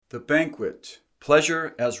The Banquet,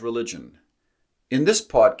 Pleasure as Religion. In this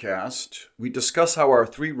podcast, we discuss how our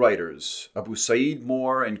three writers, Abu Sa'id,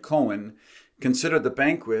 Moore, and Cohen, consider the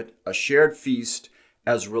banquet, a shared feast,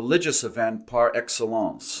 as religious event par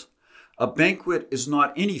excellence. A banquet is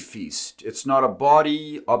not any feast. It's not a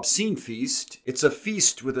bawdy, obscene feast. It's a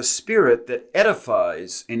feast with a spirit that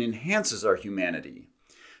edifies and enhances our humanity.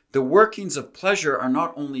 The workings of pleasure are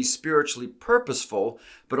not only spiritually purposeful,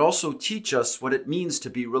 but also teach us what it means to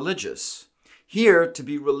be religious. Here, to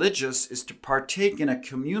be religious is to partake in a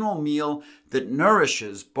communal meal that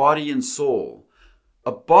nourishes body and soul.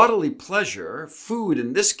 A bodily pleasure, food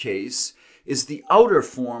in this case, is the outer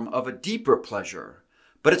form of a deeper pleasure,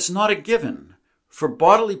 but it's not a given. For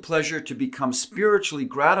bodily pleasure to become spiritually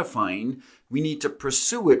gratifying, we need to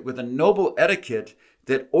pursue it with a noble etiquette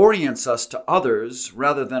that orients us to others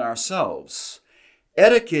rather than ourselves.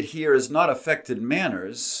 Etiquette here is not affected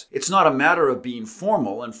manners. It's not a matter of being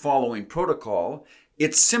formal and following protocol.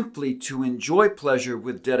 It's simply to enjoy pleasure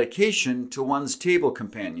with dedication to one's table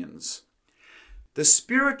companions. The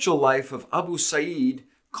spiritual life of Abu Sa'id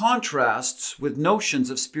contrasts with notions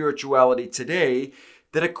of spirituality today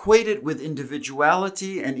that equate it with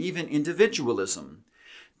individuality and even individualism.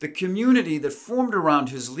 The community that formed around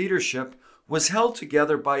his leadership was held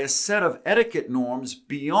together by a set of etiquette norms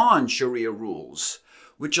beyond Sharia rules,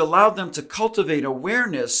 which allowed them to cultivate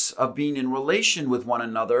awareness of being in relation with one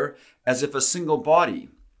another as if a single body.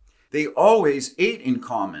 They always ate in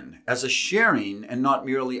common as a sharing and not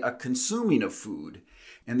merely a consuming of food,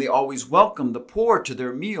 and they always welcomed the poor to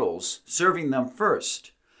their meals, serving them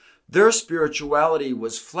first. Their spirituality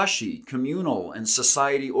was fleshy, communal, and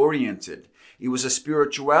society-oriented. It was a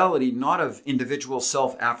spirituality not of individual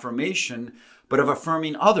self-affirmation, but of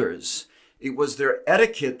affirming others. It was their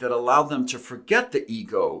etiquette that allowed them to forget the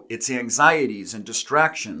ego, its anxieties and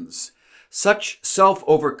distractions. Such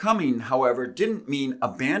self-overcoming, however, didn't mean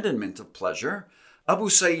abandonment of pleasure. Abu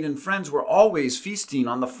Sa'id and friends were always feasting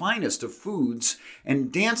on the finest of foods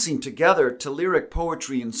and dancing together to lyric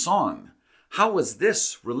poetry and song. How was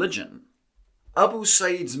this religion? Abu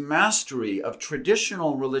Sa'id's mastery of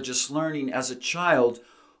traditional religious learning as a child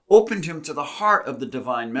opened him to the heart of the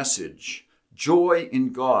divine message, joy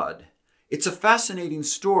in God. It's a fascinating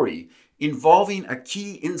story involving a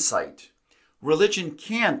key insight. Religion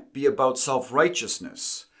can't be about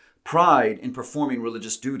self-righteousness, pride in performing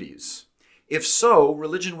religious duties. If so,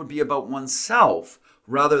 religion would be about oneself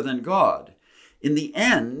rather than God. In the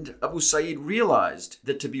end, Abu Sa'id realized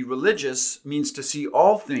that to be religious means to see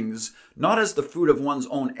all things not as the fruit of one's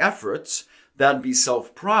own efforts, that'd be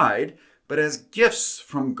self-pride, but as gifts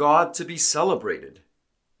from God to be celebrated.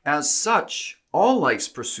 As such, all life's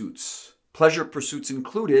pursuits, pleasure pursuits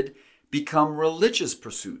included, become religious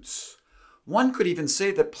pursuits. One could even say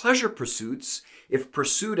that pleasure pursuits, if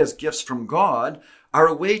pursued as gifts from God, are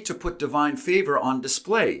a way to put divine favor on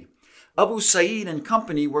display. Abu Sa'id and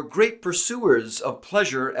company were great pursuers of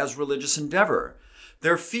pleasure as religious endeavor.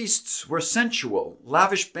 Their feasts were sensual,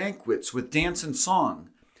 lavish banquets with dance and song.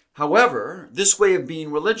 However, this way of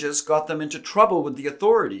being religious got them into trouble with the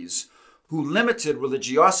authorities, who limited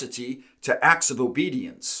religiosity to acts of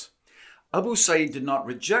obedience. Abu Sa'id did not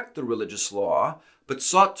reject the religious law, but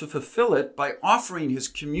sought to fulfill it by offering his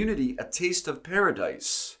community a taste of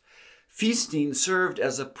paradise. Feasting served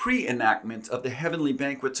as a pre-enactment of the heavenly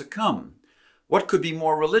banquet to come. What could be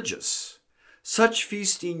more religious? Such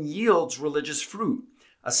feasting yields religious fruit,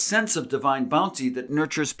 a sense of divine bounty that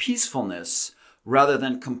nurtures peacefulness rather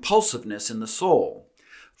than compulsiveness in the soul.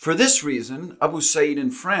 For this reason, Abu Sa'id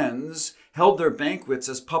and friends held their banquets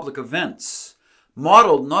as public events,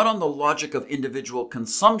 modeled not on the logic of individual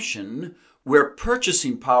consumption, where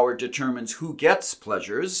purchasing power determines who gets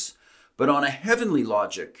pleasures, but on a heavenly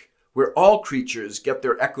logic, where all creatures get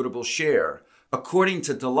their equitable share, according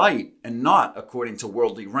to delight and not according to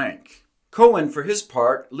worldly rank. Cohen, for his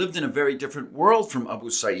part, lived in a very different world from Abu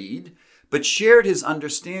Sa'id, but shared his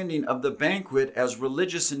understanding of the banquet as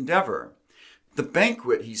religious endeavor. The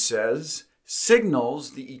banquet, he says,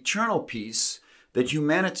 signals the eternal peace that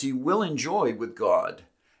humanity will enjoy with God,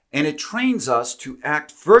 and it trains us to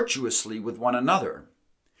act virtuously with one another.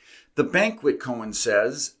 The banquet, Cohen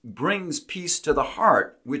says, brings peace to the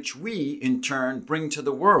heart, which we, in turn, bring to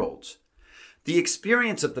the world. The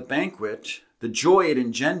experience of the banquet, the joy it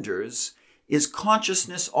engenders, is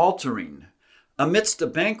consciousness altering. Amidst a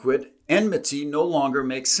banquet, enmity no longer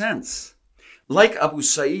makes sense. Like Abu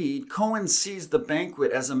Sa'id, Cohen sees the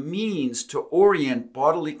banquet as a means to orient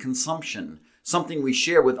bodily consumption, something we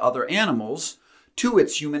share with other animals, to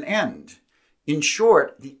its human end. In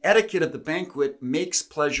short, the etiquette of the banquet makes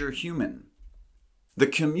pleasure human. The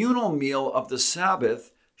communal meal of the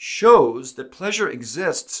Sabbath shows that pleasure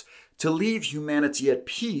exists to leave humanity at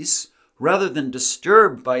peace rather than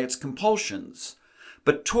disturbed by its compulsions.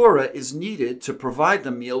 But Torah is needed to provide the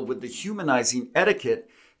meal with the humanizing etiquette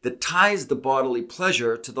that ties the bodily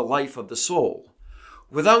pleasure to the life of the soul.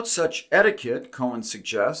 Without such etiquette, Cohen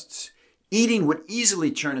suggests, eating would easily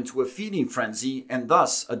turn into a feeding frenzy and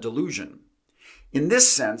thus a delusion. In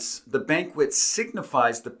this sense, the banquet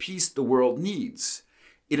signifies the peace the world needs.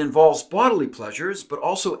 It involves bodily pleasures, but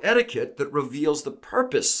also etiquette that reveals the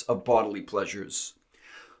purpose of bodily pleasures.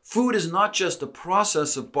 Food is not just a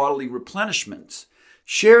process of bodily replenishment.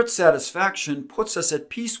 Shared satisfaction puts us at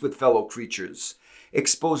peace with fellow creatures,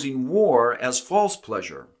 exposing war as false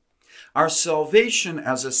pleasure. Our salvation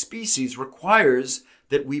as a species requires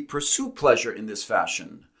that we pursue pleasure in this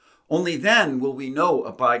fashion. Only then will we know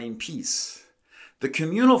abiding peace. The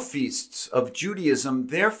communal feasts of Judaism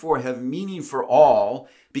therefore have meaning for all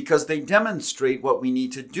because they demonstrate what we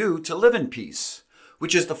need to do to live in peace,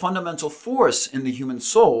 which is the fundamental force in the human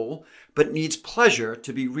soul, but needs pleasure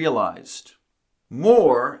to be realized.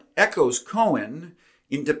 Moore echoes Cohen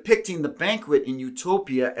in depicting the banquet in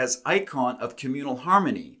Utopia as icon of communal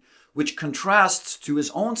harmony, which contrasts to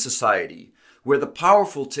his own society, where the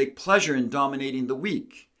powerful take pleasure in dominating the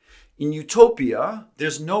weak. In Utopia,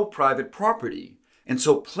 there's no private property, and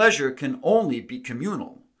so pleasure can only be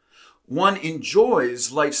communal. One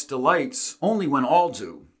enjoys life's delights only when all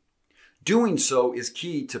do. Doing so is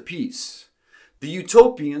key to peace. The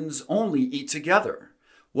utopians only eat together.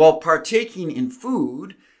 While partaking in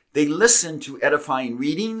food, they listen to edifying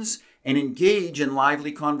readings and engage in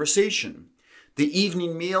lively conversation. The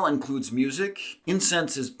evening meal includes music,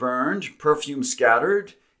 incense is burned, perfume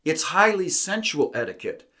scattered. It's highly sensual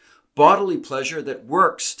etiquette, bodily pleasure that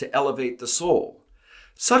works to elevate the soul.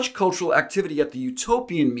 Such cultural activity at the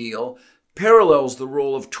utopian meal parallels the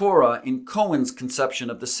role of Torah in Cohen's conception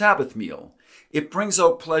of the Sabbath meal. It brings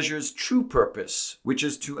out pleasure's true purpose, which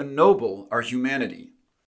is to ennoble our humanity.